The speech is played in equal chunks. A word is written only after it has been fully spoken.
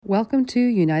Welcome to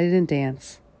United in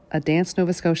Dance, a Dance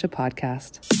Nova Scotia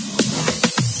podcast.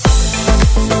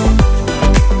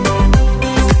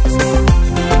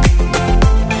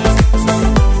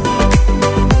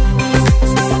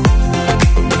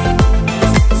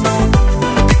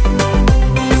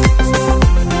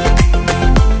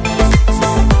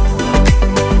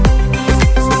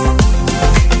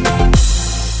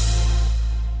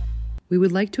 We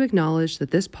would like to acknowledge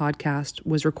that this podcast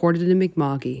was recorded in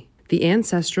Mi'kma'ki, the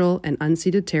ancestral and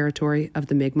unceded territory of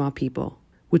the Mi'kmaq people,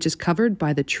 which is covered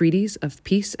by the Treaties of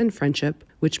Peace and Friendship,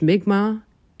 which Mi'kmaq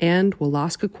and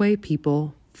Wolastoqey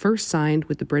people first signed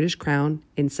with the British Crown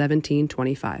in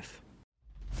 1725.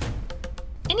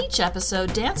 In each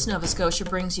episode, Dance Nova Scotia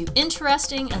brings you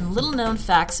interesting and little-known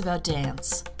facts about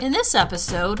dance. In this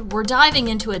episode, we're diving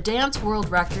into a dance world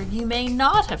record you may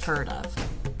not have heard of.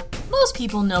 Most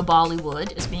people know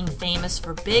Bollywood as being famous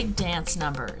for big dance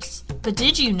numbers. But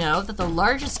did you know that the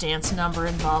largest dance number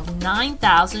involved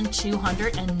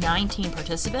 9,219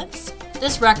 participants?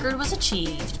 This record was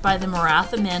achieved by the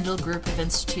Maratha Mandal group of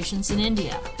institutions in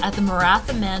India at the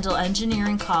Maratha Mandal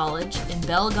Engineering College in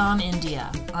Belgaum,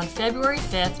 India on February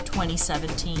 5,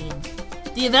 2017.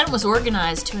 The event was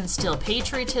organized to instill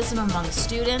patriotism among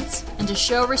students and to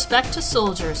show respect to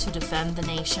soldiers who defend the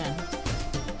nation.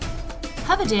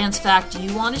 Have a dance fact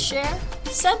you want to share?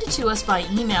 Send it to us by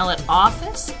email at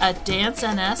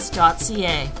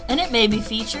office@dancens.ca, and it may be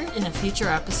featured in a future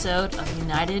episode of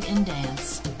United in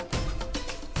Dance.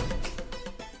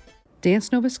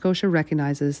 Dance Nova Scotia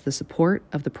recognizes the support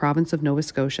of the province of Nova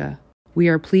Scotia. We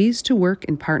are pleased to work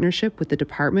in partnership with the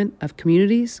Department of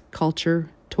Communities, Culture,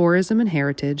 Tourism and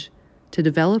Heritage to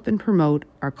develop and promote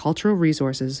our cultural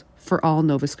resources for all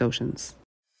Nova Scotians.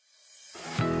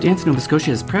 Dance Nova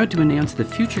Scotia is proud to announce the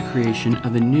future creation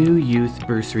of a new youth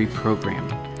bursary program.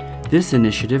 This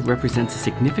initiative represents a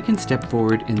significant step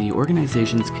forward in the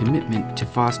organization's commitment to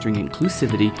fostering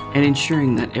inclusivity and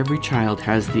ensuring that every child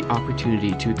has the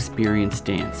opportunity to experience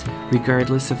dance,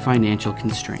 regardless of financial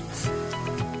constraints.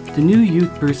 The new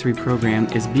youth bursary program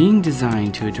is being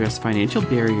designed to address financial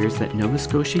barriers that Nova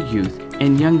Scotia youth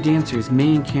and young dancers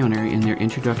may encounter in their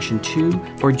introduction to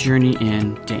or journey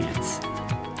in dance.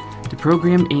 The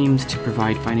program aims to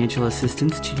provide financial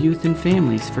assistance to youth and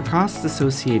families for costs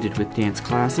associated with dance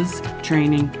classes,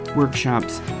 training,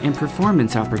 workshops, and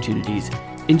performance opportunities,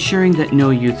 ensuring that no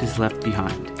youth is left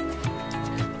behind.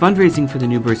 Fundraising for the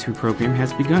new bursary program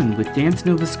has begun, with Dance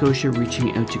Nova Scotia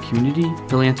reaching out to community,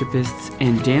 philanthropists,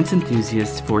 and dance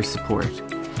enthusiasts for support.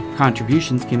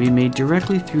 Contributions can be made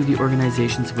directly through the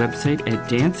organization's website at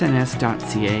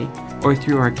dancens.ca or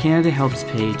through our Canada Helps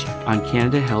page on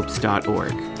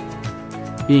canadahelps.org.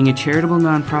 Being a charitable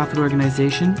nonprofit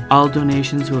organization, all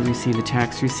donations will receive a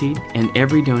tax receipt, and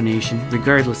every donation,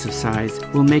 regardless of size,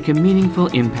 will make a meaningful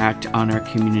impact on our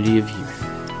community of youth.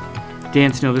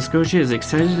 Dance Nova Scotia is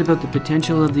excited about the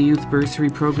potential of the Youth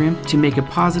Bursary Program to make a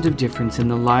positive difference in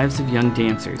the lives of young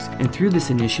dancers, and through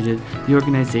this initiative, the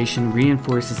organization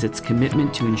reinforces its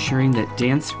commitment to ensuring that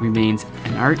dance remains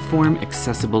an art form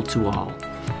accessible to all.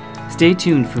 Stay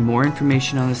tuned for more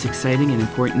information on this exciting and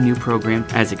important new program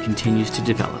as it continues to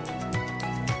develop.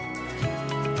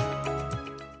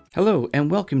 Hello,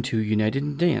 and welcome to United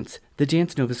in Dance, the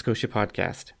Dance Nova Scotia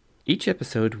podcast. Each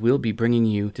episode will be bringing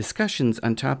you discussions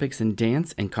on topics in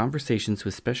dance and conversations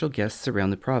with special guests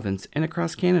around the province and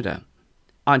across Canada.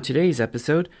 On today's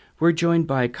episode, we're joined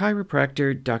by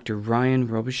chiropractor Dr. Ryan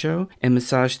Robichaud and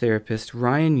massage therapist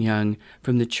Ryan Young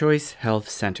from the Choice Health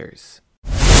Centers.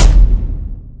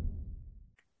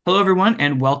 Hello, everyone,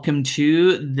 and welcome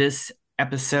to this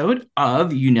episode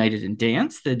of United in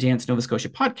Dance, the Dance Nova Scotia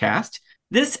podcast.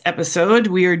 This episode,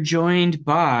 we are joined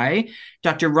by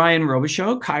Dr. Ryan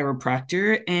Robichaud,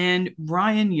 chiropractor, and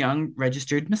Ryan Young,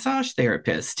 registered massage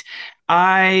therapist.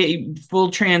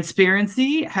 Full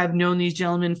transparency, have known these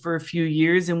gentlemen for a few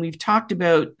years, and we've talked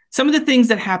about some of the things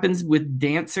that happens with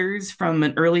dancers from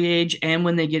an early age and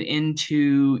when they get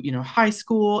into, high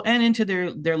school and into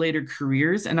their later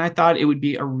careers. And I thought it would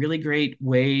be a really great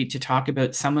way to talk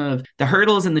about some of the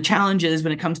hurdles and the challenges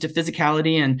when it comes to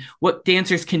physicality and what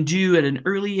dancers can do at an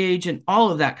early age and all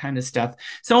of that kind of stuff.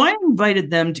 So I invited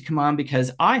them to come on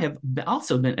because I have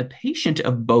also been a patient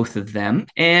of both of them.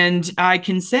 And I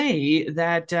can say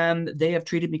that they have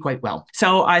treated me quite well.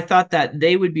 So I thought that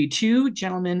they would be two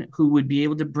gentlemen who would be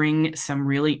able to bring some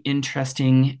really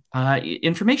interesting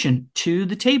information to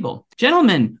the table.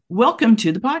 Gentlemen, welcome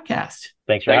to the podcast.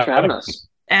 Thanks for having us.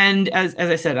 And as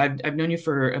I said, I've known you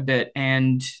for a bit,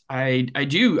 and I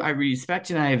respect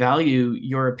and I value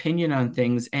your opinion on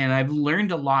things, and I've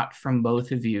learned a lot from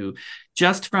both of you,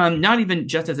 just from not even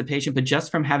just as a patient, but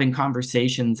just from having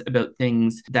conversations about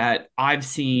things that I've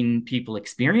seen people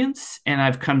experience, and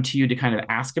I've come to you to kind of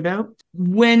ask about.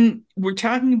 When we're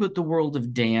talking about the world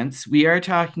of dance, we are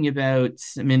talking about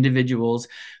some individuals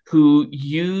who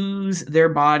use their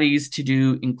bodies to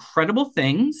do incredible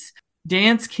things.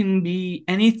 Dance can be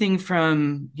anything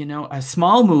from, a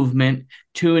small movement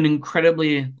to an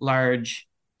incredibly large,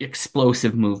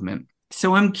 explosive movement.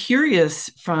 So I'm curious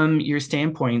from your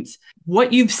standpoints,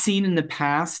 what you've seen in the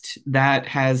past that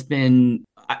has been,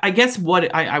 I guess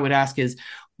what I would ask is,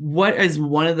 what is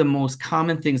one of the most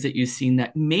common things that you've seen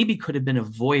that maybe could have been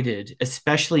avoided,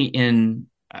 especially in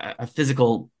a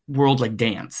physical world like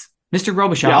dance? Mr.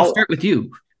 Robichaud, Yeah, I'll start with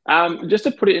you. just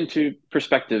to put it into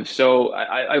perspective, so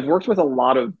I've worked with a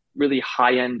lot of really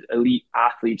high-end elite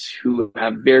athletes who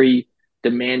have very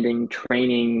demanding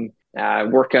training,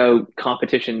 workout,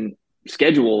 competition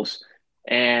schedules.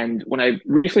 And when I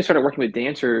recently started working with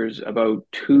dancers about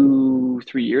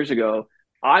 3 years ago,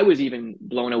 I was even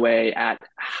blown away at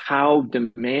how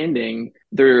demanding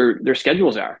their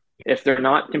schedules are. If they're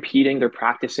not competing, they're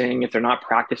practicing. If they're not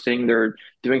practicing, they're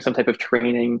doing some type of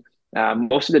training.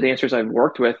 Most of the dancers I've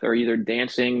worked with are either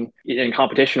dancing in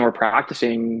competition or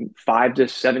practicing 5 to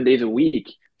 7 days a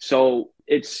week. So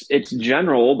it's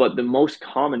general, but the most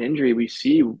common injury we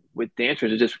see with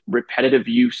dancers is just repetitive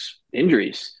use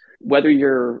injuries. Whether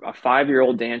you're a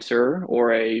 5-year-old dancer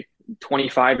or a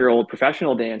 25-year-old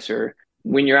professional dancer,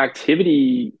 when your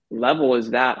activity level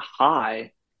is that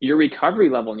high, your recovery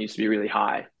level needs to be really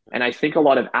high. And I think a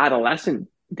lot of adolescent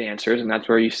dancers, and that's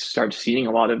where you start seeing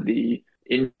a lot of the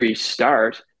injuries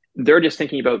start, they're just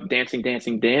thinking about dancing,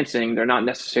 dancing, dancing. They're not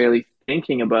necessarily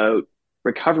thinking about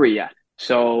recovery yet.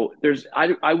 So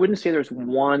I wouldn't say there's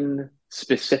one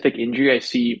specific injury I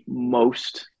see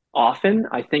most often.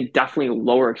 I think definitely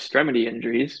lower extremity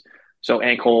injuries. So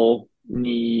ankle,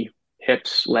 knee,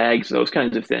 hips, legs, those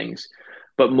kinds of things.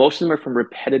 But most of them are from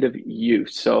repetitive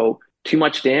use. So too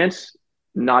much dance,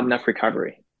 not enough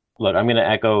recovery. Look, I'm going to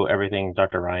echo everything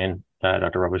Dr. Ryan,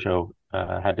 Dr. Robichaud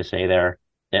had to say there.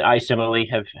 And I similarly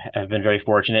have been very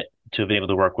fortunate to have been able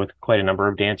to work with quite a number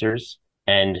of dancers,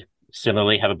 and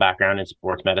similarly have a background in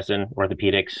sports medicine,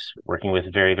 orthopedics, working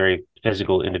with very, very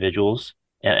physical individuals.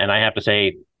 And I have to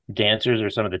say, dancers are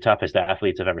some of the toughest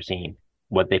athletes I've ever seen.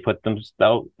 What they put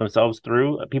themselves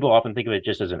through, people often think of it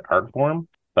just as an art form,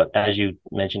 but as you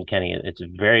mentioned, Kenny, it's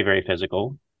very, very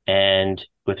physical. And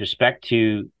with respect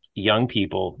to young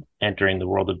people entering the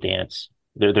world of dance,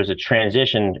 there's a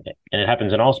transition, and it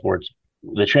happens in all sports,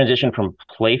 the transition from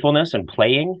playfulness and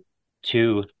playing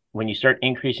to when you start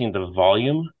increasing the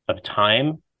volume of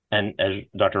time, and as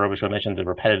Dr. Robichaud mentioned, the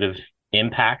repetitive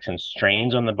impacts and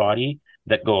strains on the body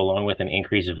that go along with an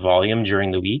increased volume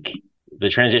during the week, the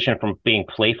transition from being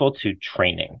playful to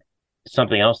training.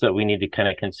 Something else that we need to kind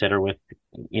of consider with,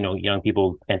 young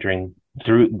people going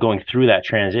through that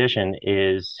transition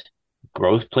is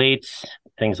growth plates,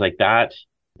 things like that.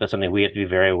 That's something we have to be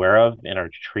very aware of in our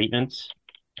treatments,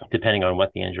 depending on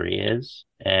what the injury is.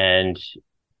 And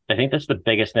I think that's the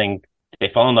biggest thing. They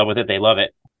fall in love with it. They love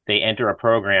it. They enter a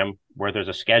program where there's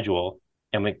a schedule,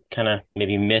 and we kind of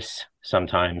maybe miss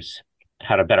sometimes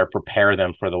how to better prepare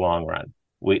them for the long run.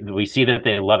 We see that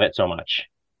they love it so much,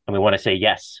 and we want to say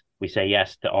yes. We say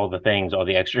yes to all the things, all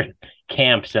the extra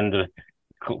camps and the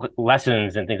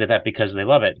lessons and things like that because they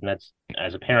love it. And that's,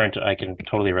 as a parent, I can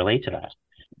totally relate to that.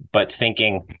 But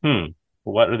thinking,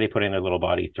 what are they putting their little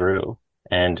body through?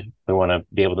 And we want to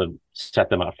be able to set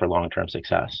them up for long-term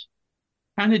success.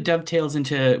 Kind of dovetails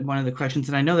into one of the questions,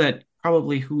 and I know that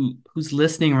probably who's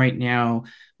listening right now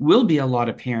will be a lot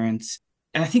of parents.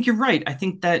 And I think you're right. I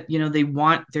think that, they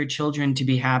want their children to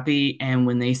be happy. And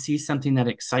when they see something that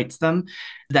excites them,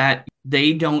 that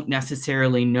they don't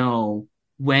necessarily know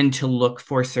when to look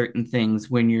for certain things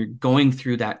when you're going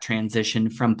through that transition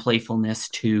from playfulness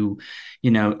to,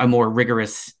 a more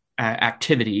rigorous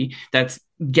activity that's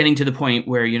getting to the point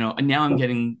where, now I'm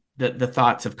getting the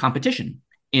thoughts of competition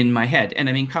in my head. And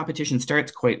I mean, competition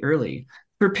starts quite early.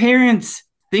 For parents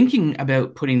thinking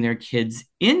about putting their kids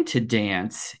into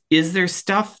dance, is there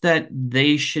stuff that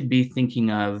they should be thinking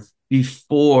of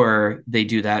before they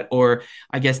do that? Or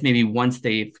I guess maybe once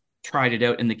they've tried it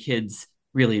out and the kids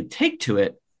really take to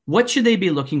it, what should they be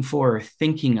looking for or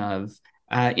thinking of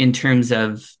in terms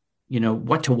of,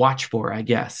 what to watch for, I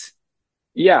guess?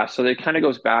 Yeah, so that kind of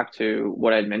goes back to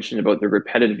what I'd mentioned about the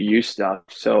repetitive use stuff.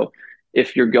 So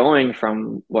if you're going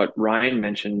from what Ryan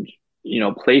mentioned,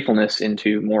 playfulness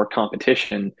into more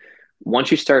competition,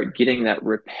 once you start getting that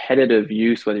repetitive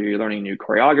use, whether you're learning new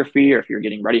choreography or if you're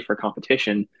getting ready for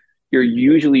competition, you're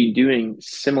usually doing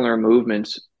similar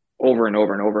movements over and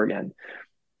over and over again.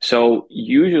 So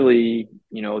usually,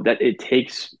 that it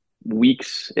takes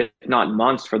weeks, if not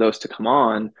months, for those to come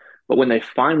on. But when they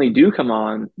finally do come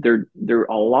on, they're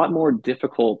a lot more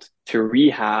difficult to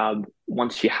rehab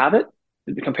once you have it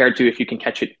compared to if you can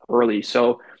catch it early.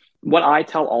 So what I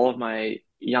tell all of my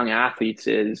young athletes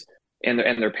is, and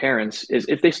their parents, is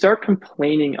if they start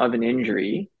complaining of an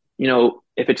injury,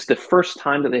 if it's the first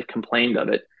time that they've complained of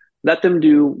it, let them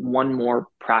do one more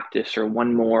practice or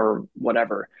one more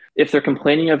whatever. If they're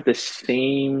complaining of the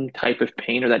same type of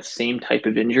pain or that same type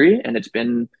of injury, and it's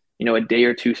been, a day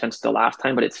or two since the last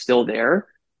time, but it's still there,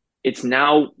 it's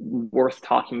now worth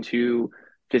talking to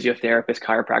physiotherapist,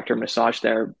 chiropractor, massage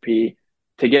therapy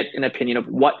to get an opinion of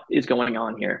what is going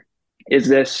on here. Is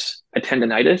this a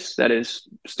tendonitis that is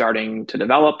starting to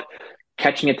develop?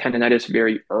 Catching a tendonitis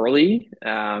very early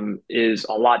is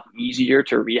a lot easier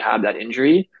to rehab that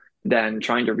injury than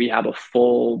trying to rehab a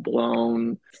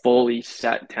full-blown, fully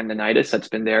set tendonitis that's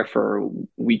been there for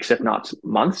weeks, if not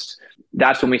months.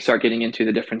 That's when we start getting into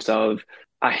the difference of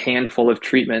a handful of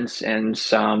treatments and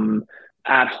some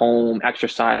at-home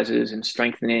exercises and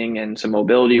strengthening and some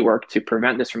mobility work to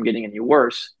prevent this from getting any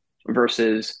worse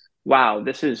versus, wow,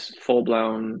 this is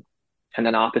full-blown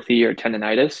tendinopathy or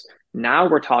tendonitis. Now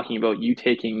we're talking about you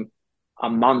taking a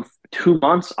month, 2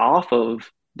 months off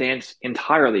of dance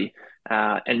entirely.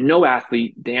 And no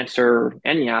athlete, dancer,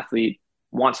 any athlete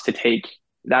wants to take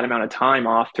that amount of time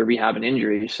off to rehab an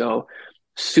injury. So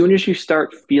as soon as you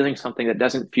start feeling something that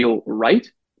doesn't feel right,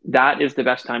 that is the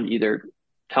best time to either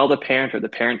tell the parent or the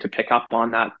parent to pick up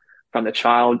on that from the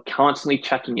child, constantly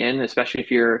checking in, especially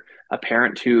if you're a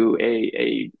parent to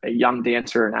a young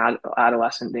dancer, an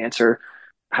adolescent dancer.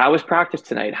 How was practice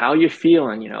tonight? How are you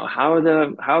feeling? How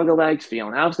are the legs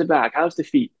feeling? How's the back? How's the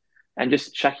feet? And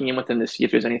just checking in with them to see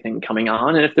if there's anything coming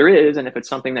on. And if there is, and if it's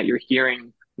something that you're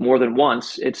hearing more than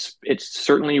once, it's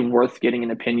certainly worth getting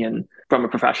an opinion from a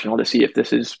professional to see if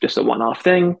this is just a one-off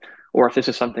thing, or if this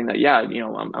is something that,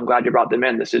 I'm glad you brought them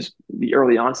in. This is the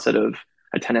early onset of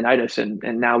a tendonitis,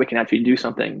 and now we can actually do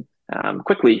something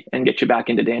quickly and get you back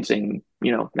into dancing,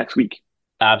 next week.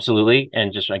 Absolutely.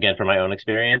 And just again, from my own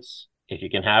experience, if you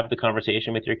can have the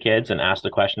conversation with your kids and ask the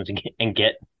questions and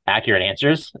get accurate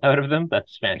answers out of them,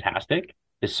 that's fantastic,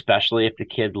 especially if the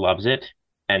kid loves it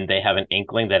and they have an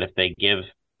inkling that if they give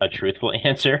a truthful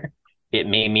answer, it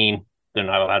may mean they're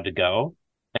not allowed to go.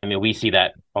 I mean, we see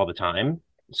that all the time.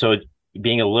 So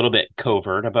being a little bit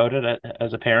covert about it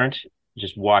as a parent,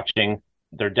 just watching,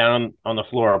 they're down on the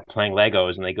floor playing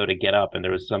Legos and they go to get up and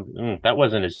there was that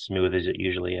wasn't as smooth as it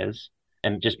usually is.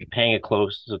 And just paying a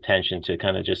close attention to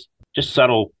kind of just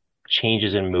subtle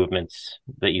changes in movements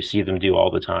that you see them do all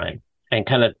the time, and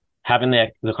kind of having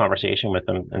the conversation with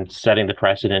them and setting the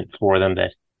precedent for them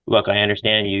that, look, I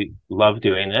understand you love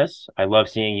doing this. I love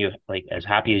seeing you like as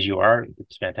happy as you are.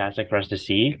 It's fantastic for us to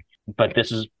see, but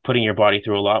this is putting your body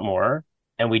through a lot more.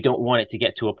 And we don't want it to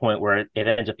get to a point where it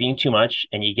ends up being too much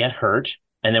and you get hurt.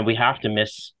 And then we have to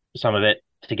miss some of it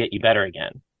to get you better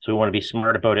again. So we want to be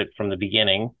smart about it from the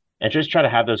beginning and just try to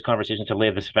have those conversations to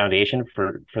lay this foundation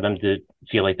for them to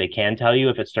feel like they can tell you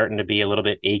if it's starting to be a little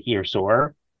bit achy or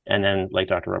sore. And then, like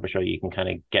Dr. Robichaud, you can kind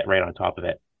of get right on top of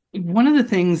it. One of the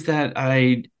things that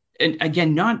and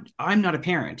again, I'm not a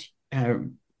parent.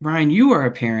 Ryan, you are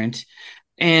a parent.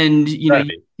 And, you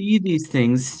see these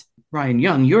things. Ryan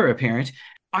Young, you're a parent.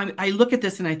 I look at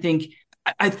this and I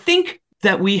think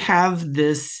that we have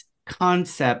this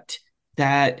concept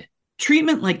that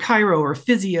treatment like chiro or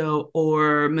physio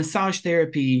or massage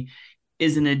therapy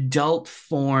is an adult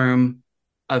form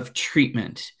of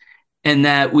treatment, and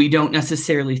that we don't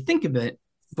necessarily think of it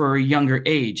for a younger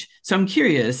age. So I'm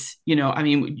curious,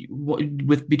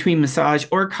 with between massage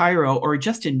or chiro or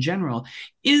just in general,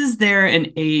 is there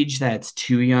an age that's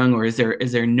too young, or is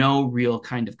there no real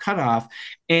kind of cutoff?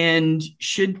 And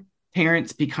should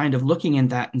parents be kind of looking at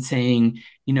that and saying,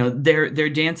 they're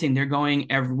dancing, they're going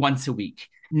once a week.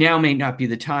 Now may not be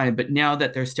the time, but now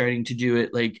that they're starting to do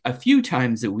it like a few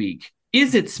times a week,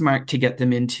 is it smart to get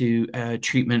them into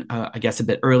treatment, I guess, a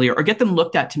bit earlier, or get them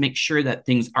looked at to make sure that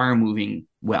things are moving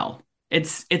well?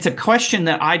 It's a question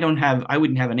that I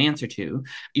wouldn't have an answer to.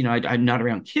 I'm not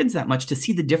around kids that much to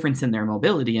see the difference in their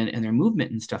mobility and their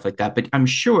movement and stuff like that. But I'm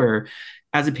sure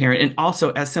as a parent, and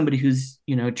also as somebody who's,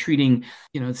 treating,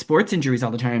 sports injuries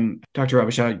all the time, Dr.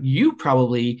 Robichaud, you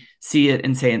probably see it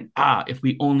and saying, if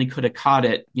we only could have caught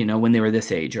it, when they were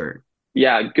this age. Or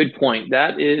Yeah, good point.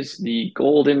 That is the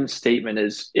golden statement,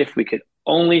 is if we could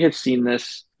only have seen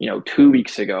this 2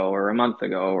 weeks ago or a month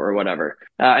ago or whatever?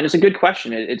 And it's a good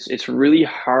question. It's really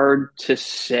hard to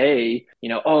say,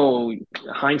 oh,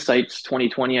 hindsight's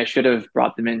 2020. I should have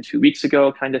brought them in 2 weeks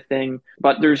ago, kind of thing.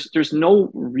 But there's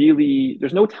no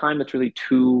time that's really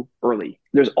too early.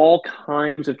 There's all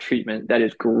kinds of treatment that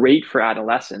is great for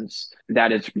adolescents,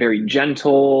 that is very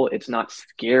gentle. It's not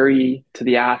scary to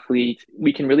the athlete.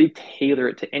 We can really tailor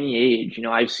it to any age.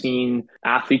 I've seen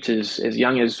athletes as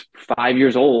young as 5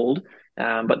 years old,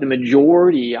 but the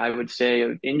majority, I would say,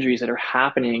 of injuries that are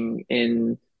happening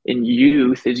in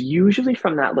youth is usually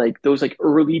from those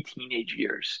early teenage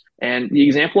years. And the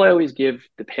example I always give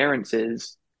the parents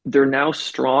is they're now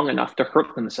strong enough to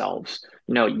hurt themselves.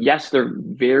 Yes, they're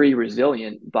very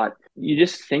resilient, but you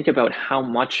just think about how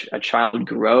much a child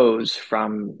grows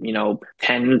from,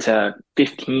 10 to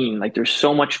 15. There's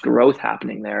so much growth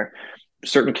happening there.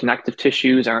 Certain connective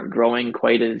tissues aren't growing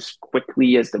quite as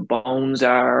quickly as the bones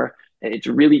are. It's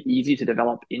really easy to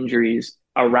develop injuries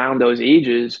around those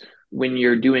ages when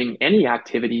you're doing any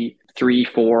activity 3,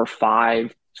 4,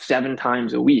 5, 7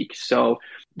 times a week. So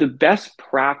the best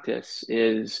practice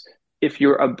is, if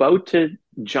you're about to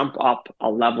jump up a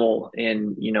level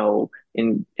in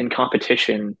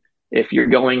competition, if you're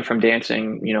going from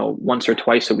dancing, once or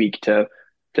twice a week to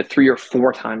 3 or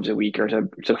 4 times a week, or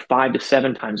to 5 to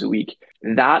 7 times a week,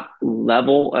 that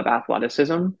level of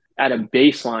athleticism at a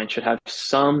baseline should have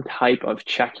some type of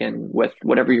check-in with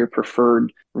whatever your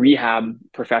preferred rehab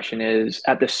profession is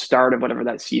at the start of whatever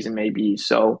that season may be.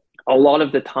 So a lot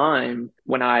of the time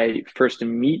when I first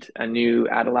meet a new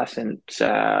adolescent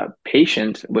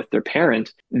patient with their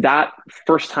parent, that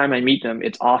first time I meet them,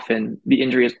 it's often the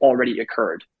injury has already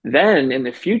occurred. Then in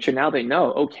the future, now they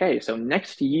know, okay, so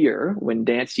next year when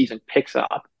dance season picks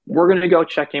up, we're going to go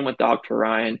check in with Dr.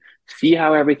 Ryan, see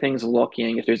how everything's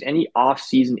looking. If there's any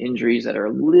off-season injuries that are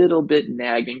a little bit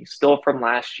nagging still from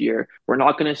last year, we're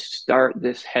not going to start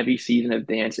this heavy season of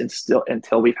dance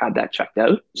until we've had that checked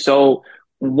out. So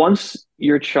once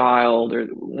your child, or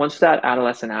once that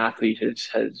adolescent athlete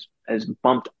has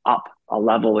bumped up a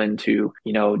level into,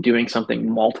 doing something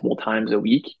multiple times a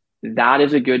week, that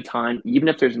is a good time. Even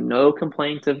if there's no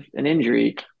complaint of an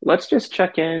injury, let's just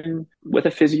check in with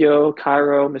a physio,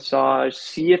 chiro, massage,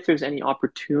 see if there's any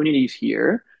opportunities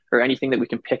here or anything that we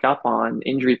can pick up on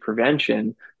injury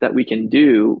prevention that we can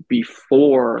do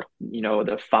before,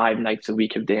 the 5 nights a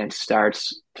week of dance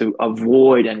starts, to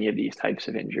avoid any of these types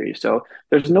of injuries. So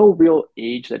there's no real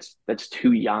age that's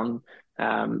too young.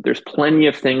 There's plenty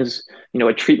of things,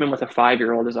 a treatment with a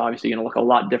 5-year-old is obviously going to look a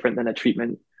lot different than a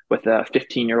treatment with a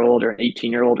 15-year-old or an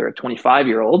 18-year-old or a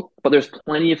 25-year-old, but there's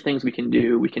plenty of things we can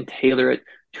do. We can tailor it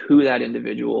to that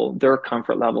individual, their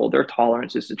comfort level, their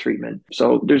tolerances to treatment.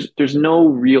 So there's no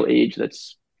real age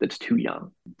that's too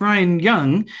young. Brian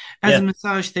Young, as Yeah. a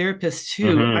massage therapist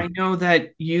too, Mhm. I know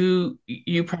that you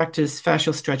practice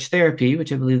fascial stretch therapy,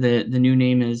 which I believe the new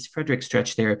name is Frederick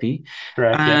Stretch Therapy.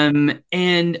 Correct. Yeah.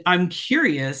 And I'm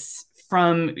curious,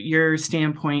 from your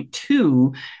standpoint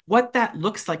too, what that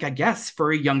looks like, I guess,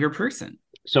 for a younger person.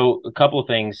 So a couple of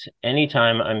things.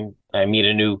 Anytime I meet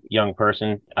a new young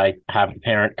person, I have the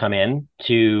parent come in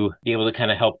to be able to kind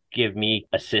of help give me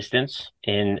assistance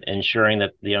in ensuring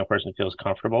that the young person feels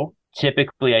comfortable.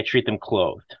 Typically, I treat them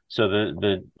clothed. So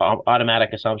the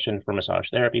automatic assumption for massage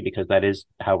therapy, because that is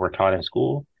how we're taught in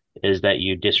school, is that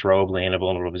you disrobe, lay in a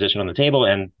vulnerable position on the table,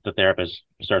 and the therapist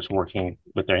starts working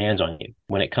with their hands on you.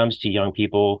 When it comes to young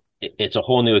people, it's a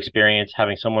whole new experience.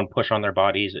 Having someone push on their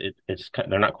bodies,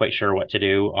 they're not quite sure what to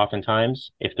do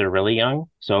oftentimes if they're really young.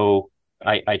 So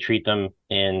I treat them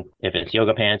in, if it's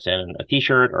yoga pants and a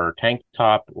t-shirt or tank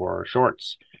top or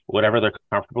shorts, whatever they're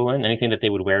comfortable in, anything that they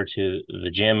would wear to the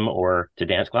gym or to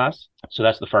dance class. So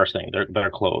that's the first thing.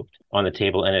 They're clothed on the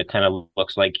table, and it kind of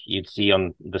looks like you'd see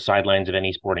on the sidelines of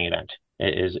any sporting event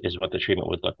is what the treatment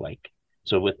would look like.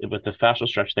 So with the fascial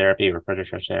stretch therapy or Frederick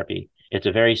stretch therapy, it's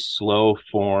a very slow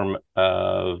form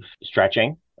of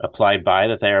stretching applied by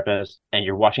the therapist, and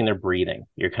you're watching their breathing.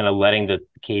 You're kind of letting the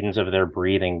cadence of their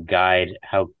breathing guide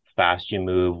how fast you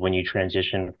move when you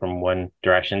transition from one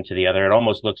direction to the other. It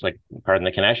almost looks like, pardon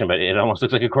the connection, but it almost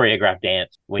looks like a choreographed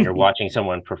dance when you're watching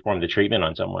someone perform the treatment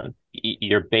on someone.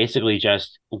 You're basically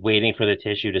just waiting for the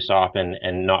tissue to soften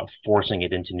and not forcing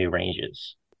it into new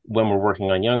ranges. When we're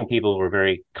working on young people, we're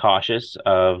very cautious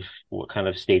of what kind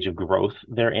of stage of growth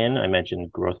they're in. I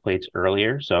mentioned growth plates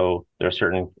earlier. So there are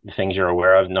certain things you're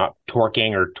aware of, not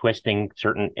torquing or twisting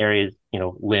certain areas,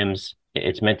 limbs.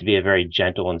 It's meant to be a very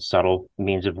gentle and subtle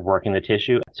means of working the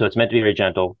tissue. So it's meant to be very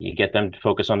gentle. You get them to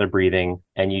focus on their breathing,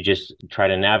 and you just try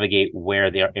to navigate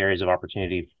where the areas of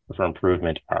opportunity for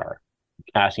improvement are.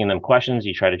 asking them questions.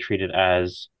 You try to treat it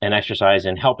as an exercise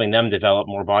in helping them develop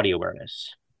more body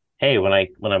awareness. Hey, when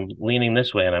I'm leaning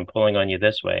this way and I'm pulling on you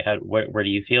this way, where do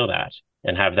you feel that?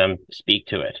 And have them speak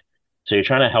to it. So you're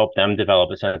trying to help them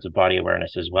develop a sense of body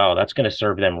awareness as well. That's going to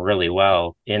serve them really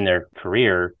well in their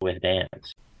career with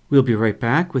dance. We'll be right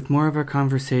back with more of our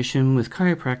conversation with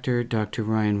chiropractor Dr.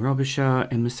 Ryan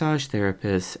Robichaud and massage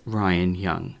therapist Ryan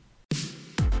Young.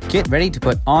 Get ready to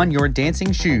put on your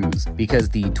dancing shoes because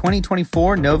the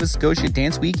 2024 Nova Scotia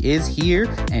Dance Week is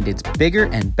here and it's bigger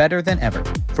and better than ever.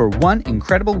 For one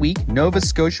incredible week, Nova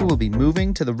Scotia will be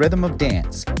moving to the rhythm of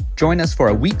dance. Join us for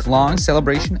a week-long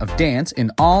celebration of dance in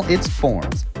all its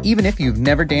forms. Even if you've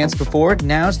never danced before,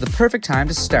 now's the perfect time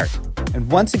to start. And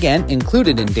once again,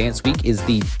 included in Dance Week is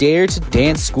the Dare to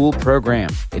Dance School program.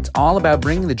 It's all about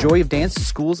bringing the joy of dance to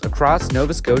schools across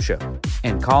Nova Scotia.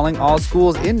 And calling all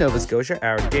schools in Nova Scotia,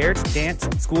 our Dare to Dance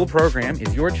School program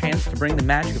is your chance to bring the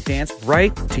magic of dance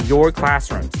right to your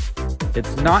classrooms.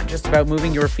 It's not just about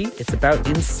moving your feet, it's about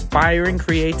inspiring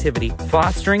creativity,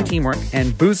 fostering teamwork,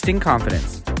 and boosting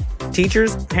confidence.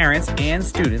 Teachers, parents, and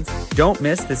students, don't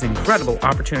miss this incredible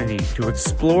opportunity to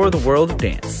explore the world of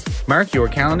dance. Mark your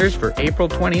calendars for April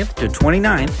 20th to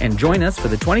 29th and join us for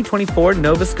the 2024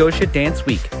 Nova Scotia Dance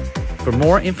Week. For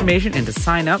more information and to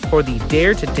sign up for the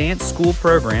Dare to Dance School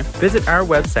program, visit our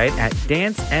website at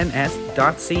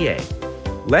dancens.ca.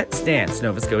 Let's dance,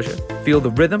 Nova Scotia. Feel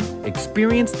the rhythm,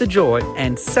 experience the joy,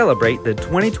 and celebrate the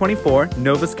 2024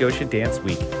 Nova Scotia Dance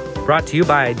Week. Brought to you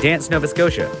by Dance Nova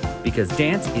Scotia, because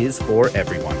dance is for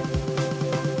everyone.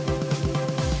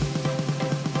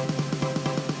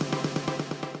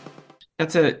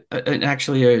 That's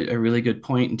actually a really good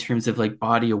point in terms of like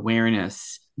body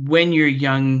awareness. When you're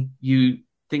young, you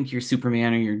think you're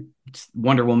Superman or you're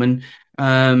Wonder Woman,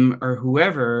 or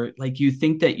whoever, like you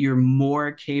think that you're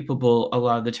more capable a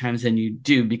lot of the times than you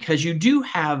do, because you do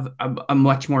have a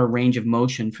much more range of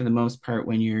motion for the most part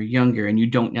when you're younger, and you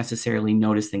don't necessarily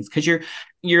notice things because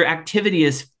your activity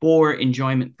is for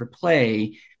enjoyment, for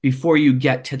play, before you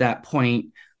get to that point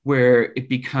where it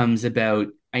becomes about,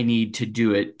 I need to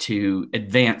do it to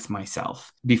advance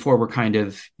myself, before we're kind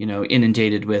of,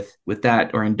 inundated with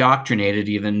that, or indoctrinated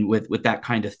even with that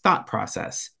kind of thought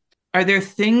process. Are there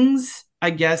things,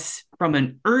 I guess, from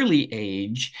an early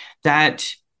age that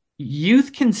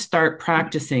youth can start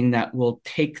practicing that will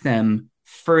take them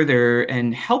further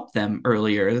and help them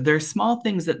earlier? There are small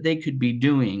things that they could be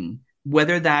doing,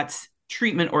 whether that's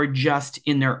treatment or just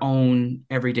in their own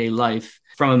everyday life,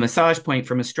 from a massage point,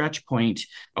 from a stretch point,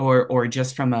 or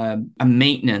just from a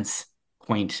maintenance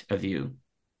point of view.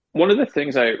 One of the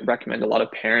things I recommend a lot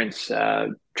of parents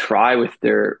try with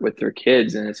their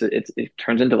kids, and it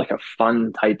turns into like a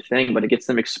fun type thing, but it gets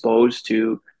them exposed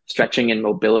to stretching and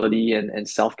mobility and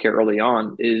self-care early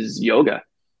on, is yoga.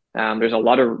 There's a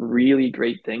lot of really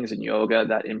great things in yoga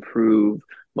that improve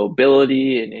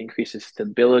mobility and increases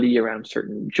stability around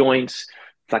certain joints,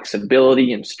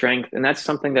 flexibility and strength. And that's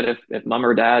something that if mom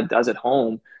or dad does at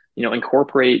home,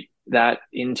 incorporate that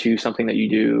into something that you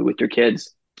do with your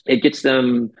kids. It gets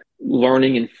them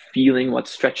learning and feeling what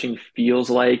stretching feels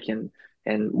like, and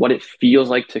what it feels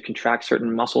like to contract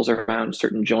certain muscles around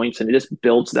certain joints. And it just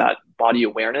builds that body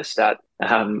awareness that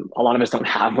a lot of us don't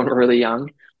have when we're really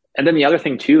young. And then the other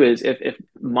thing too is if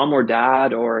mom or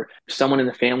dad or someone in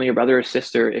the family, or brother or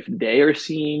sister, if they are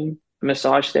seeing a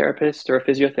massage therapist or a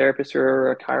physiotherapist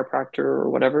or a chiropractor or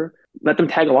whatever, let them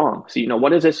tag along. So,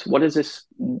 what is this?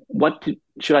 What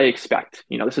should I expect?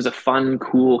 This is a fun,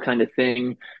 cool kind of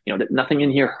thing. That nothing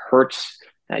in here hurts.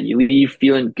 You leave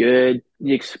feeling good.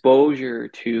 The exposure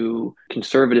to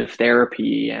conservative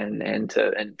therapy and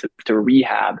to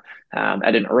rehab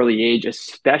at an early age,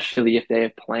 especially if they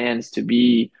have plans to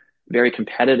be very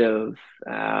competitive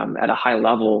at a high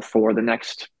level for the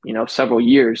next several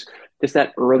years. Just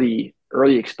that early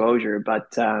exposure,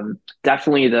 but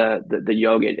definitely the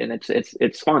yoga, and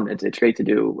it's fun. It's great to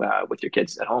do with your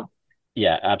kids at home.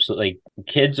 Yeah, absolutely.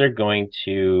 Kids are going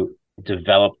to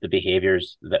develop the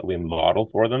behaviors that we model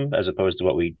for them, as opposed to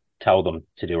what we tell them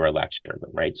to do or lecture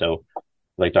them, right? So,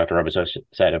 like Dr. Robichaud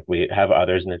said, if we have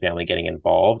others in the family getting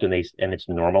involved and it's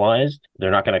normalized,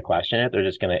 they're not going to question it. They're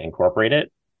just going to incorporate it.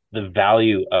 The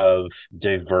value of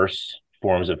diverse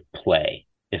forms of play,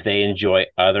 if they enjoy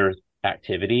other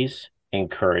activities,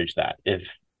 encourage that. If,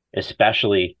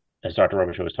 especially as Dr.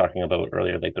 Robichaud was talking about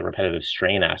earlier, like the repetitive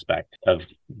strain aspect of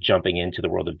jumping into the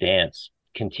world of dance,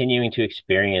 continuing to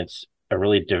experience a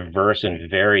really diverse and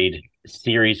varied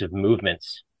series of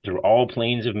movements through all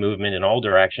planes of movement in all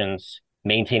directions,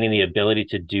 maintaining the ability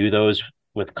to do those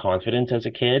with confidence as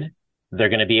a kid they're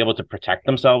going to be able to protect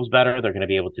themselves better. They're going to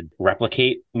be able to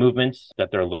replicate movements that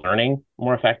they're learning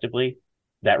more effectively.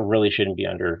 That really shouldn't be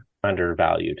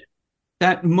undervalued.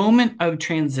 That moment of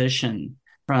transition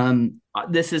from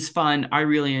this is fun, I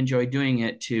really enjoy doing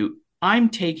it, to I'm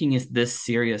taking this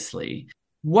seriously.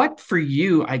 What for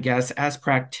you, I guess, as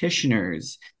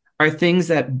practitioners, are things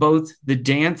that both the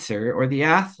dancer or the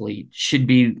athlete should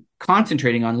be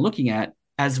concentrating on looking at,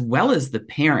 as well as the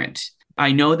parent?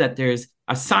 I know that there's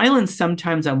a silence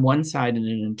sometimes on one side and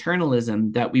an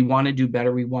internalism that we want to do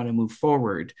better, we want to move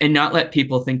forward, and not let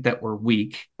people think that we're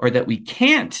weak or that we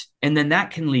can't. And then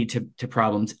that can lead to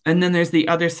problems. And then there's the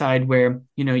other side where,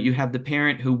 you have the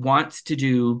parent who wants to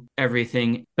do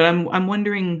everything. But I'm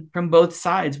wondering from both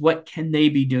sides, what can they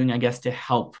be doing, I guess, to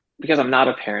help? Because I'm not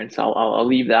a parent, so I'll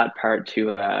leave that part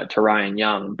to Ryan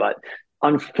Young. But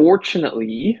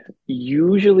unfortunately,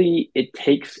 usually it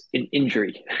takes an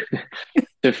injury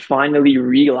to finally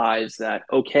realize that,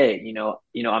 okay,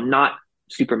 I'm not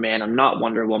Superman, I'm not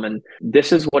Wonder Woman.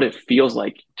 This is what it feels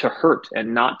like to hurt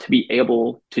and not to be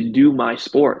able to do my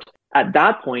sport. At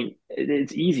that point,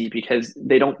 it's easy because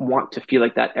they don't want to feel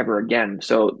like that ever again.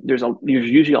 So there's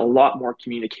usually a lot more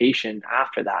communication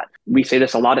after that. We say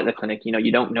this a lot at the clinic,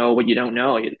 you don't know what you don't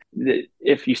know.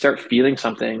 If you start feeling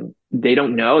something, they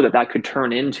don't know that could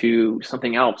turn into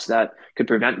something else that could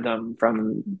prevent them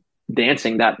from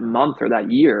dancing that month or that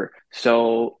year.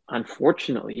 So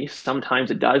unfortunately,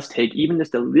 sometimes it does take even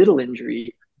just a little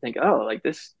injury. Think, oh, like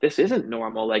this isn't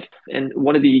normal. And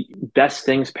one of the best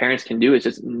things parents can do is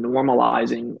just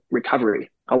normalizing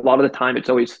recovery. A lot of the time it's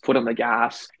always foot on the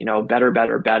gas,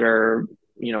 better,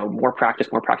 more practice.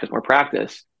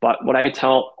 But what I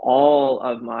tell all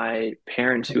of my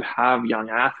parents who have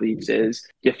young athletes is,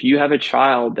 if you have a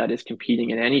child that is competing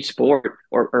in any sport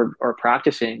or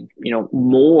practicing,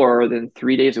 more than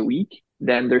 3 days a week,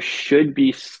 then there should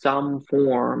be some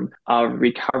form of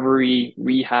recovery,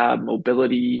 rehab,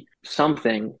 mobility,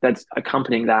 something that's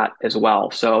accompanying that as well.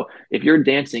 So if you're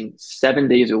dancing 7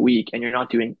 days a week and you're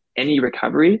not doing any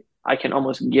recovery, I can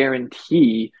almost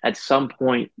guarantee at some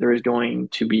point there is going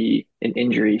to be an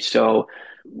injury. So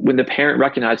when the parent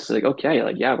recognizes, like, okay,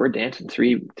 like, yeah, we're dancing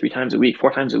three times a week,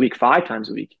 4 times a week, 5 times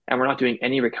a week, and we're not doing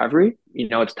any recovery,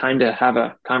 it's time to have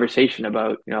a conversation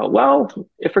about, well,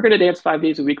 if we're going to dance 5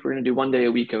 days a week, we're going to do 1 day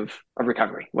a week of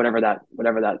recovery, whatever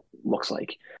that looks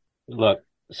like. Look,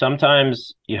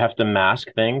 sometimes you have to mask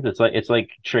things. It's like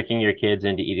tricking your kids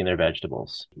into eating their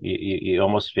vegetables. You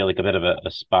almost feel like a bit of a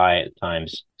spy at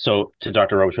times. So to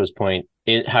Dr. Robichaud's point,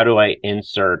 how do I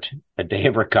insert a day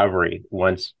of recovery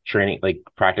once training, like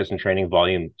practice and training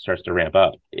volume starts to ramp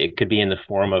up? It could be in the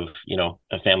form of,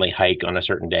 a family hike on a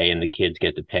certain day and the kids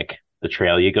get to pick the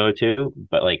trail you go to,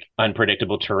 but like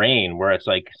unpredictable terrain where it's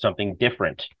like something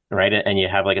different, right? And you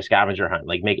have like a scavenger hunt,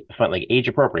 like make it fun, like age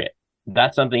appropriate.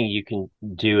 That's something you can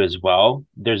do as well.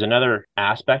 There's another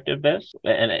aspect of this,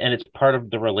 and it's part of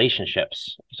the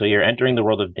relationships. So you're entering the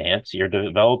world of dance, you're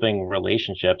developing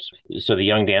relationships. So the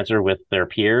young dancer with their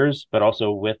peers, but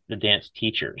also with the dance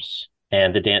teachers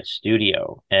and the dance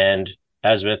studio. And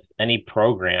as with any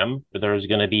program, there's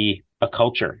going to be a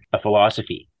culture, a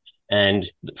philosophy.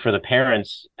 And for the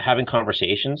parents, having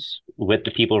conversations with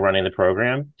the people running the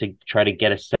program to try to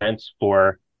get a sense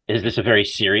for, is this a very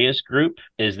serious group?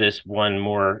 Is this one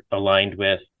more aligned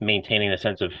with maintaining a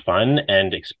sense of fun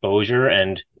and exposure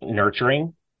and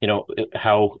nurturing?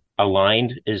 How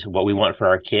aligned is what we want for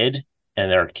our kid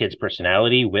and our kid's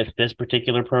personality with this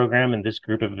particular program and this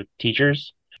group of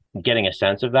teachers? Getting a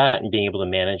sense of that and being able to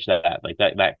manage that, like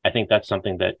that, I think that's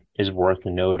something that is worth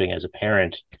noting as a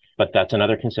parent. But that's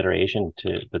another consideration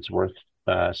that's worth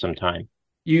some time.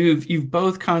 You've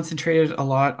both concentrated a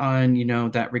lot on,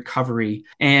 that recovery.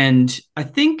 And I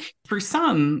think for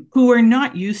some who are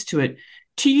not used to it,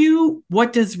 to you,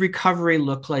 what does recovery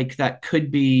look like that could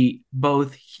be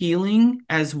both healing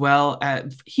as well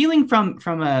as healing from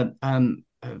a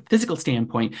physical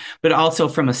standpoint, but also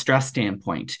from a stress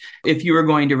standpoint? If you were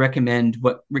going to recommend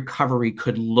what recovery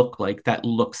could look like, that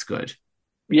looks good.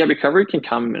 Yeah, recovery can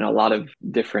come in a lot of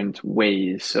different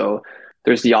ways. So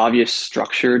there's the obvious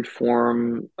structured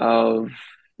form of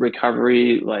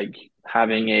recovery, like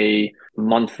having a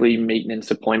monthly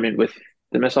maintenance appointment with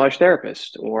the massage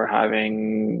therapist, or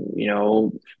having,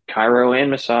 chiro and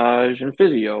massage and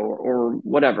physio, or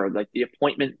whatever, like the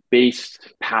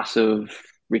appointment-based passive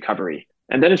recovery.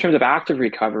 And then in terms of active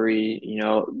recovery,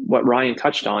 what Ryan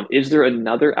touched on, is there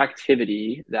another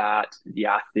activity that the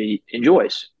athlete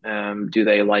enjoys? Do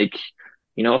they like,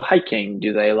 hiking?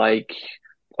 Do they like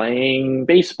playing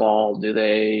baseball? Do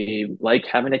they like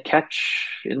having a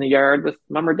catch in the yard with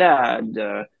mom or dad?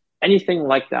 anything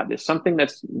like that. There's something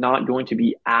that's not going to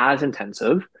be as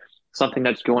intensive, something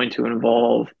that's going to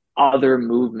involve other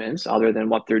movements other than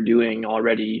what they're doing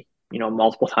already,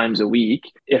 multiple times a week.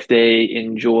 If they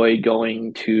enjoy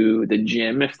going to the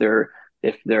gym, if they're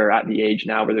at the age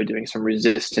now where they're doing some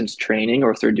resistance training,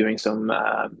 or if they're doing some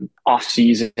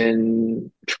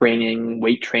off-season training,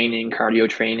 weight training, cardio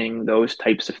training, those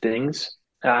types of things.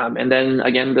 And then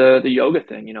again, the yoga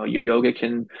thing, yoga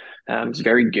is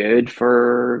very good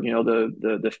for,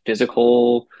 the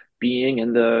physical being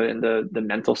and the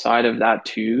mental side of that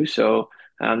too. So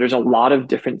there's a lot of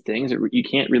different things that you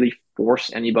can't really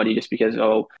force anybody just because,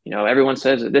 everyone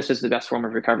says that this is the best form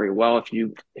of recovery. Well, if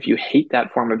you hate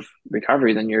that form of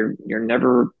recovery, then you're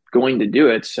never going to do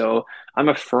it. So I'm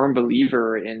a firm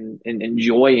believer in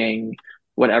enjoying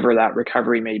whatever that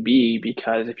recovery may be,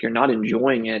 because if you're not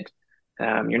enjoying it,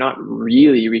 you're not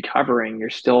really recovering. You're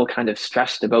still kind of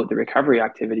stressed about the recovery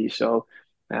activity. So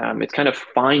it's kind of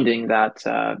finding that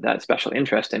special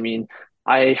interest. I mean,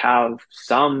 I have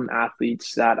some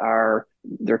athletes that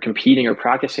they're competing or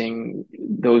practicing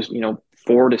those,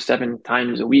 4 to 7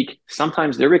 times a week.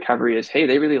 Sometimes their recovery is, hey,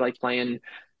 they really like playing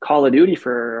Call of Duty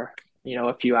for,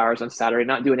 a few hours on Saturday,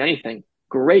 not doing anything.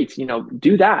 Great.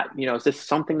 Do that. It's just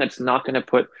something that's not going to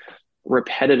put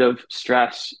repetitive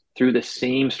stress through the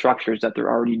same structures that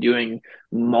they're already doing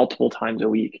multiple times a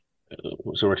week.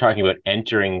 So we're talking about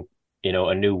entering,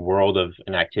 a new world of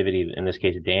an activity, in this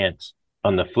case, dance.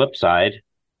 On the flip side,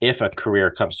 if a career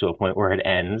comes to a point where it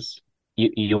ends,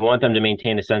 you want them to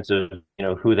maintain a sense of,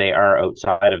 who they are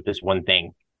outside of this one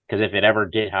thing. Because if it ever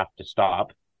did have to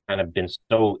stop, kind of been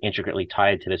so intricately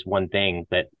tied to this one thing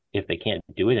that if they can't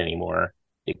do it anymore,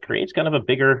 it creates kind of a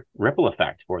bigger ripple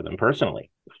effect for them personally.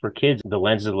 For kids, the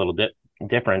lens is a little bit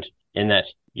different in that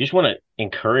you just want to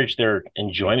encourage their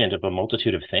enjoyment of a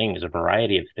multitude of things, a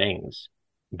variety of things.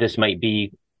 This might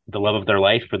be the love of their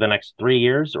life for the next 3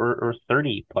 years or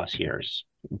 30 plus years,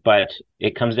 but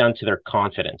it comes down to their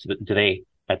confidence. Do they,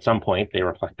 at some point, they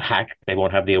reflect back, they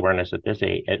won't have the awareness at this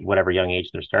age, at whatever young age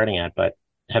they're starting at, but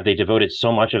have they devoted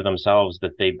so much of themselves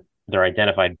that they're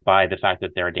identified by the fact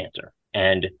that they're a dancer?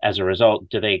 And as a result,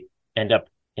 do they end up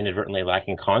inadvertently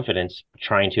lacking confidence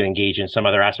trying to engage in some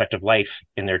other aspect of life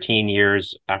in their teen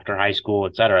years, after high school,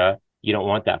 etc.? You don't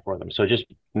want that for them. So just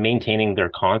maintaining their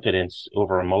confidence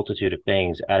over a multitude of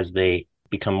things as they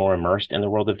become more immersed in the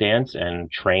world of dance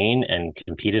and train and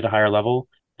compete at a higher level,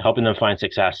 helping them find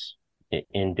success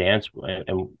in dance.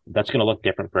 And that's going to look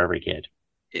different for every kid.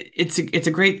 It's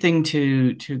a great thing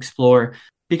to explore,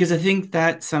 because I think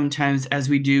that sometimes, as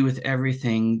we do with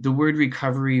everything, the word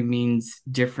recovery means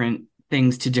different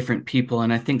things to different people.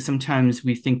 And I think sometimes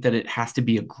we think that it has to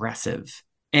be aggressive.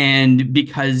 And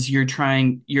because you're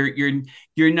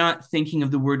not thinking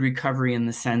of the word recovery in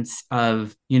the sense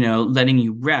of, letting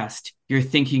you rest. You're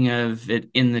thinking of it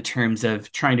in the terms of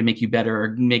trying to make you better or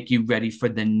make you ready for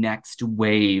the next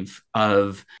wave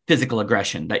of physical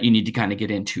aggression that you need to kind of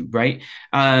get into, right?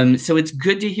 So it's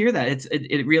good to hear that.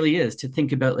 It really is, to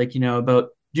think about about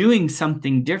doing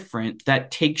something different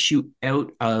that takes you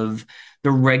out of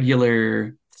the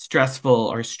regular stressful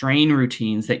or strain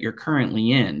routines that you're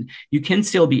currently in. You can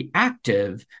still be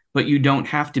active, but you don't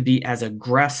have to be as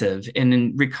aggressive. And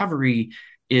in recovery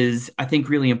is, I think,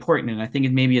 really important. And I think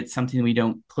maybe it's something we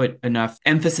don't put enough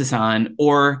emphasis on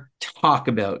or talk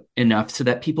about enough, so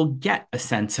that people get a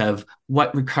sense of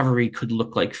what recovery could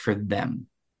look like for them.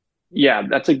 Yeah,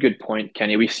 that's a good point,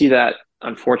 Kenny. We see that,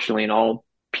 unfortunately, in all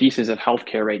pieces of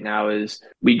healthcare right now, is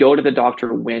we go to the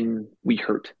doctor when we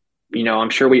hurt. I'm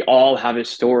sure we all have a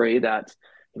story that,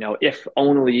 if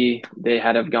only they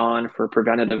had have gone for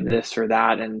preventative this or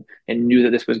that and knew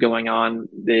that this was going on,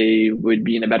 they would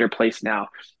be in a better place now.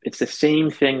 It's the same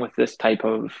thing with this type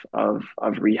of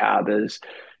rehab. Is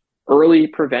early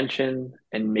prevention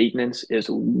and maintenance is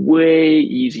way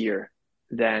easier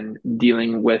than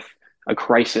dealing with a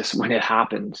crisis when it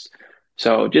happens.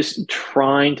 So just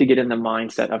trying to get in the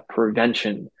mindset of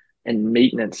prevention and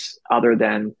maintenance, other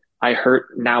than I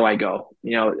hurt, now I go.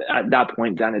 At that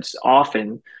point, then it's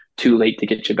often too late to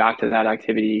get you back to that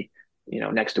activity,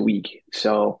 next week.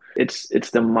 So it's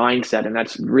the mindset, and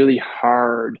that's really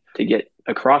hard to get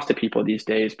across to people these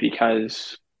days,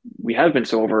 because we have been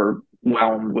so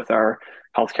overwhelmed with our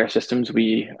healthcare systems.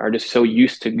 We are just so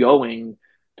used to going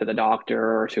to the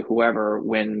doctor or to whoever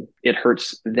when it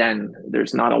hurts. Then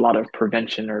there's not a lot of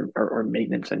prevention or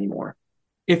maintenance anymore.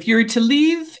 If you were to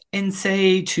leave and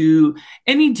say to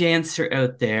any dancer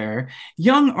out there,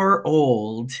 young or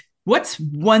old, what's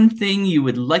one thing you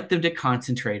would like them to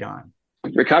concentrate on?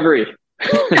 Recovery.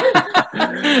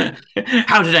 How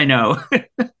did I know?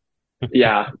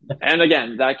 Yeah. And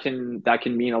again, that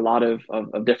can mean a lot of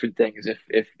different things.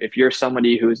 If you're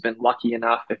somebody who's been lucky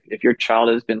enough, if your child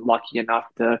has been lucky enough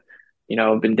to,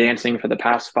 been dancing for the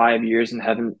past 5 years and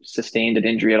haven't sustained an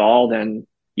injury at all, then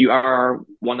you are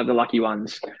one of the lucky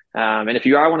ones. And if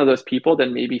you are one of those people,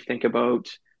 then maybe think about,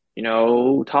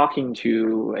 talking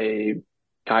to a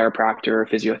chiropractor,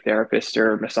 physiotherapist,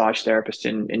 or massage therapist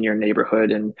in your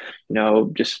neighborhood, and,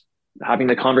 just having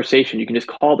the conversation. You can just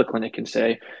call the clinic and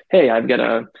say, hey, I've got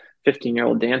a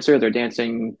 15-year-old dancer. They're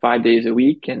dancing 5 days a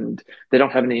week and they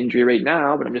don't have an injury right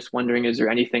now, but I'm just wondering, is there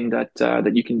anything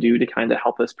that you can do to kind of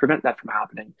help us prevent that from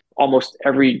happening? Almost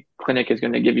every clinic is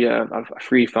going to give you a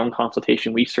free phone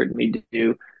consultation. We certainly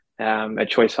do at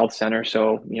Choice Health Center.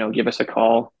 So, give us a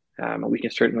call. We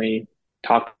can certainly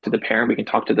talk to the parent. We can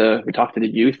talk to the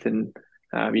youth, and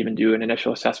even do an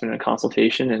initial assessment and a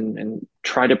consultation, and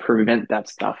try to prevent that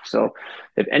stuff. So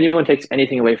if anyone takes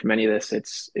anything away from any of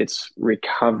this, it's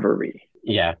recovery.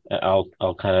 Yeah,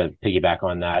 I'll kind of piggyback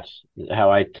on that.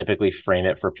 How I typically frame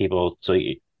it for people. So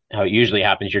how it usually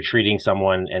happens, you're treating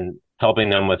someone and helping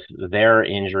them with their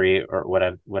injury or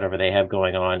whatever they have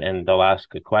going on. And they'll ask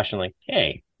a question like,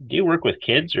 hey, do you work with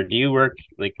kids, or do you work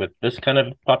like with this kind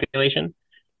of population?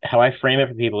 How I frame it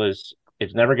for people is,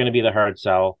 it's never going to be the hard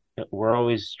sell. We're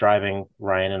always striving,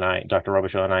 Ryan and I, Dr.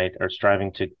 Robichaud and I, are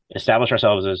striving to establish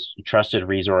ourselves as a trusted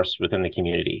resource within the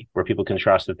community, where people can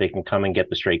trust that they can come and get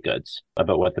the straight goods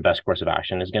about what the best course of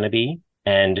action is going to be.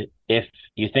 And if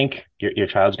you think your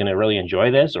child's going to really enjoy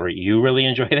this, or you really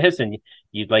enjoy this, and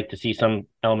you'd like to see some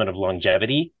element of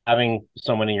longevity, having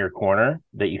someone in your corner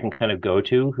that you can kind of go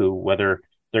to, who, whether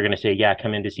they're going to say, yeah,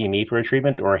 come in to see me for a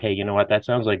treatment, or, hey, you know what, that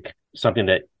sounds like something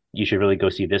that you should really go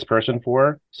see this person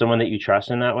for. Someone that you trust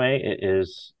in that way, it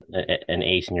is an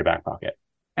ace in your back pocket.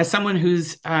 As someone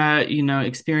who's,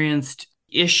 experienced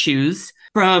issues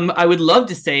from, I would love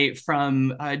to say,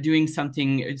 from doing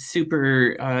something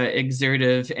super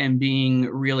exertive and being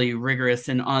really rigorous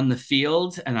and on the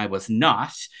field, and I was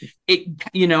not,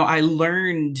 I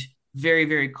learned very,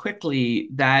 very quickly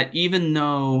that even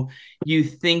though you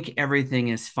think everything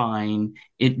is fine,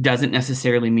 it doesn't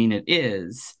necessarily mean it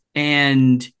is.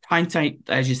 And hindsight,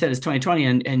 as you said, is 2020.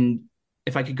 And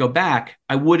if I could go back,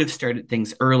 I would have started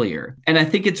things earlier. And I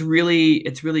think it's really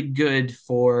good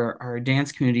for our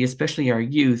dance community, especially our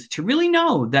youth, to really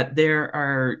know that there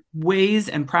are ways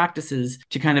and practices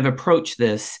to kind of approach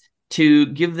this, to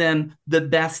give them the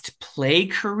best play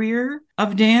career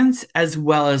of dance as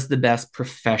well as the best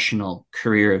professional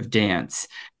career of dance.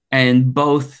 And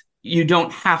both, you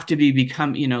don't have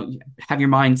to have your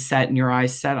mind set and your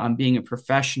eyes set on being a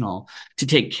professional to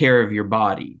take care of your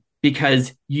body,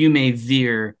 because you may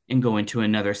veer and go into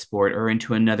another sport or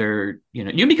into another,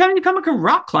 you become a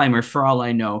rock climber for all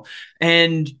I know.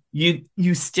 And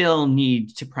you still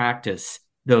need to practice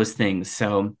those things.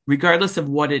 So regardless of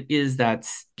what it is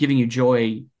that's giving you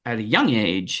joy at a young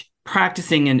age,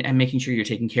 practicing and making sure you're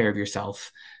taking care of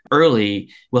yourself early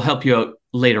will help you out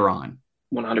later on.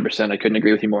 100%. I couldn't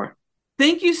agree with you more.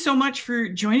 Thank you so much for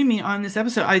joining me on this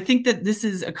episode. I think that this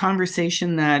is a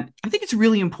conversation that I think it's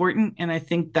really important. And I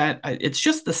think that it's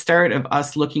just the start of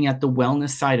us looking at the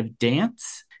wellness side of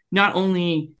dance. Not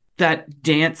only that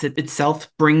dance itself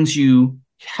brings you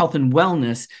health and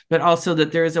wellness, but also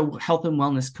that there is a health and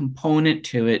wellness component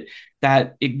to it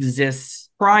that exists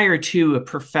prior to a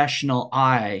professional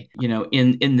eye,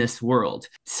 in this world.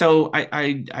 So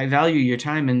I value your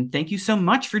time, and thank you so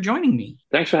much for joining me.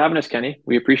 Thanks for having us, Kenny.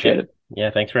 We appreciate it.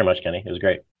 Yeah, thanks very much, Kenny. It was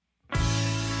great.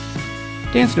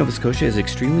 Dance Nova Scotia is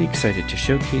extremely excited to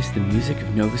showcase the music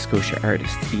of Nova Scotia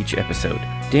artists each episode.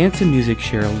 Dance and music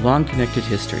share a long connected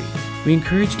history. We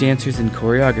encourage dancers and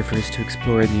choreographers to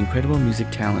explore the incredible music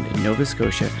talent in Nova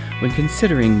Scotia when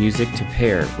considering music to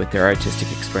pair with their artistic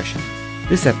expression.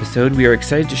 This episode, we are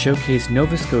excited to showcase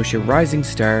Nova Scotia rising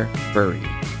star, Burry.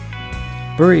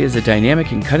 Burry is a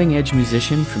dynamic and cutting-edge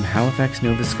musician from Halifax,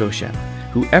 Nova Scotia,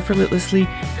 who effortlessly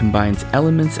combines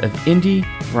elements of indie,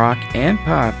 rock, and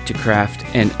pop to craft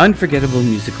an unforgettable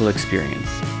musical experience.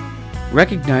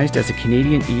 Recognized as a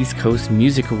Canadian East Coast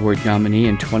Music Award nominee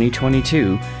in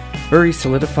 2022, Burry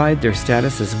solidified their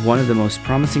status as one of the most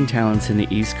promising talents in the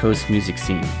East Coast music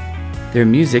scene. Their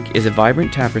music is a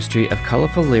vibrant tapestry of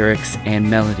colorful lyrics and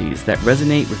melodies that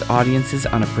resonate with audiences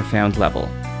on a profound level.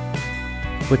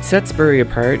 What sets Burry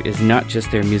apart is not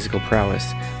just their musical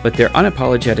prowess, but their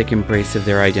unapologetic embrace of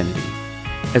their identity.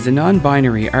 As a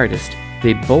non-binary artist,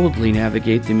 they boldly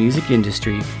navigate the music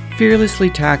industry, fearlessly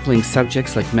tackling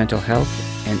subjects like mental health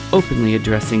and openly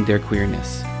addressing their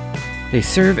queerness. They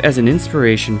serve as an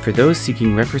inspiration for those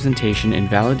seeking representation and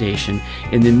validation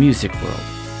in the music world.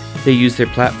 They use their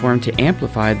platform to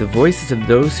amplify the voices of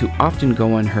those who often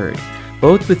go unheard,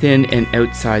 both within and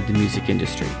outside the music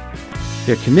industry.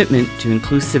 Their commitment to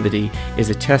inclusivity is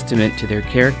a testament to their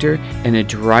character and a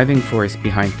driving force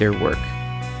behind their work.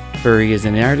 Bury is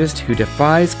an artist who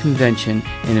defies convention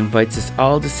and invites us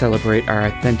all to celebrate our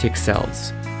authentic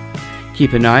selves.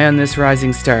 Keep an eye on this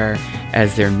rising star,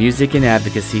 as their music and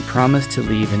advocacy promise to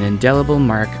leave an indelible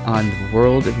mark on the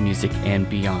world of music and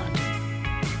beyond.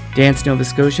 Dance Nova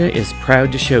Scotia is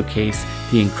proud to showcase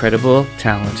the incredible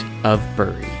talent of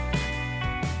Bury.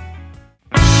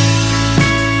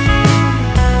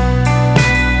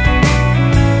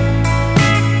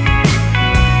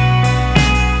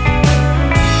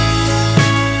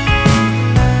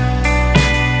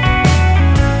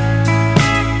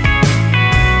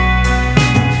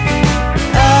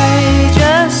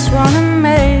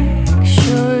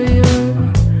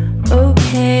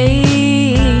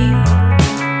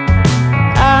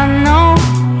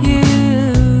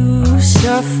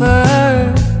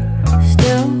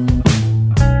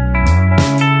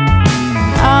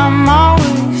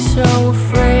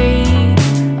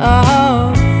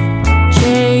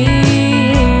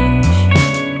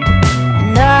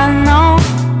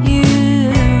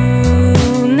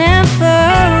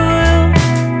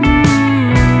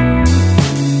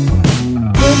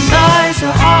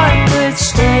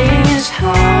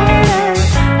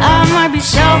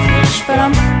 But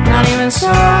I'm not even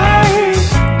sorry.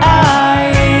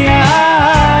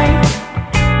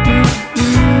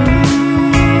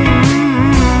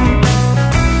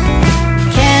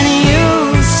 Can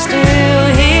you still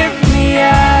hear me?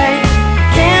 I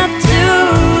can't do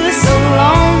this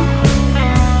alone.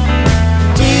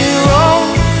 Dear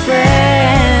old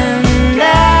friend,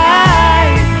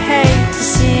 I hate to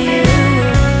see you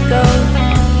go.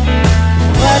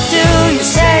 What do you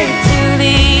say to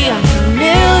the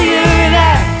unfamiliar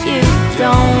that you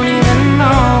don't even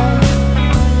know?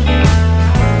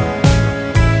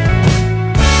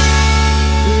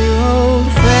 Dear old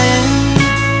friend,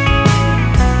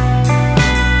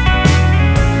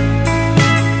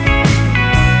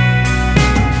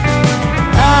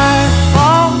 I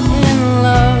fall in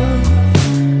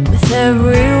love with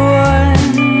everyone,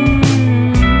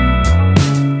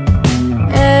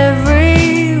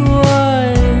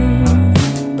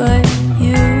 but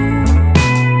you.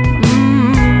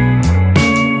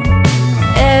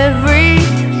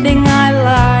 Everything I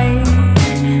like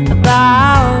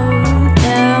about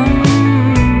them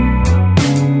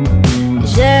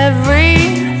is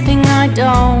everything I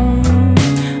don't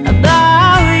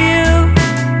about you.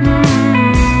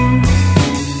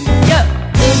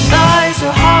 Goodbyes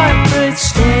are hard, but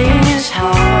staying is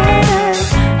harder.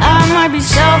 I might be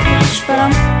selfish, but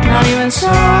I'm not even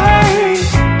sorry.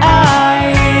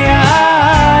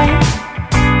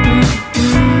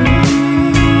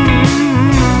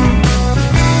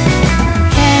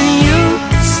 Can you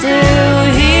still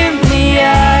hear me? I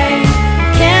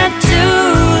can't do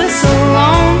this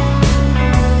alone.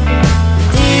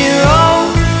 Dear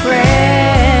old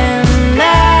friend, I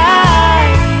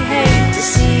hate to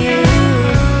see you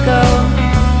go.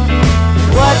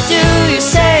 What do you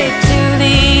say to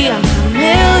the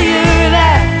unfamiliar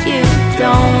that you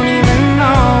don't even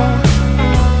know?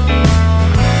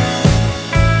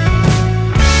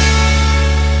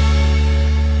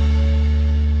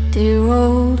 Dear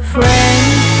old friend,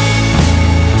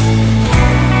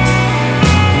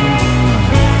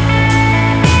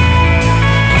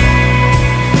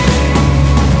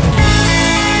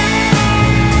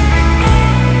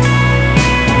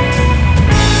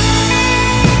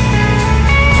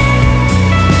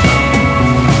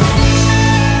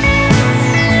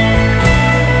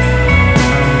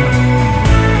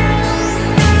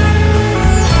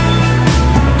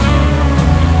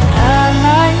 I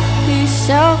might be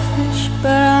selfish, but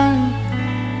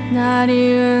I'm not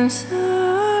even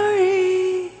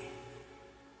sorry.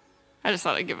 I just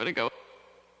thought I'd give it a go.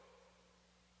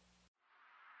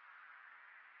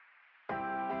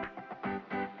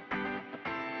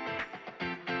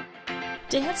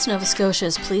 Dance Nova Scotia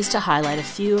is pleased to highlight a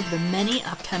few of the many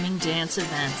upcoming dance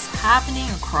events happening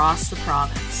across the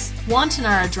province.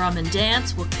 Wantanara Drum and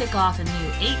Dance will kick off a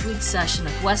new 8-week session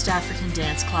of West African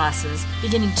dance classes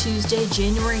beginning Tuesday,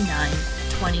 January 9,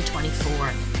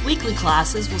 2024. Weekly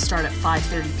classes will start at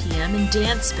 5:30 p.m. in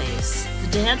Dance Space, the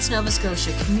Dance Nova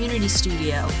Scotia Community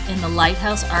Studio in the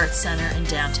Lighthouse Arts Centre in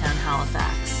downtown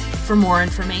Halifax. For more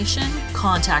information,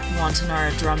 contact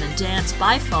Wantanara Drum and Dance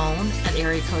by phone at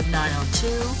area code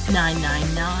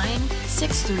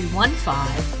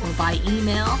 902-999-6315 or by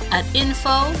email at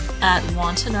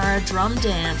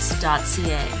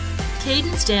info@wantanaradrumdance.ca.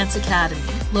 Cadence Dance Academy,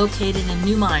 located in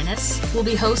New Minas, will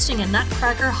be hosting a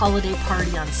Nutcracker holiday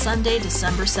party on Sunday,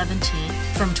 December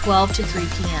 17th from 12 to 3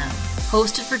 p.m.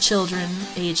 Hosted for children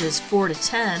ages 4 to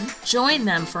 10, join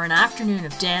them for an afternoon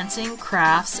of dancing,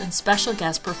 crafts, and special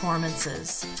guest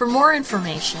performances. For more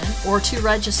information or to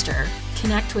register,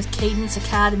 connect with Cadence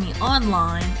Academy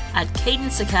online at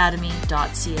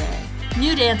cadenceacademy.ca.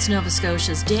 New Dance Nova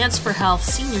Scotia's Dance for Health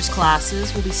seniors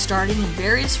classes will be starting in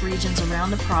various regions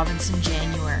around the province in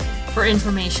January. For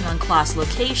information on class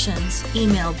locations,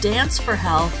 email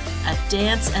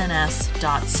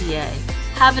danceforhealth@dancens.ca.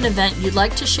 Have an event you'd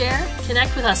like to share?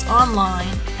 Connect with us online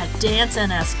at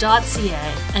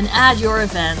dancens.ca and add your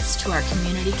events to our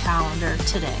community calendar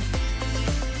today.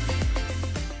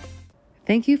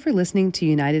 Thank you for listening to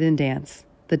United in Dance,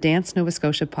 the Dance Nova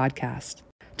Scotia podcast.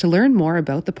 To learn more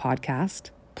about the podcast,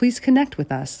 please connect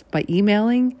with us by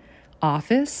emailing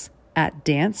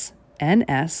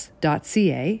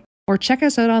office@dancens.ca or check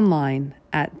us out online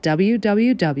at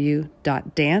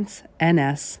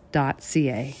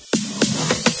www.dancens.ca.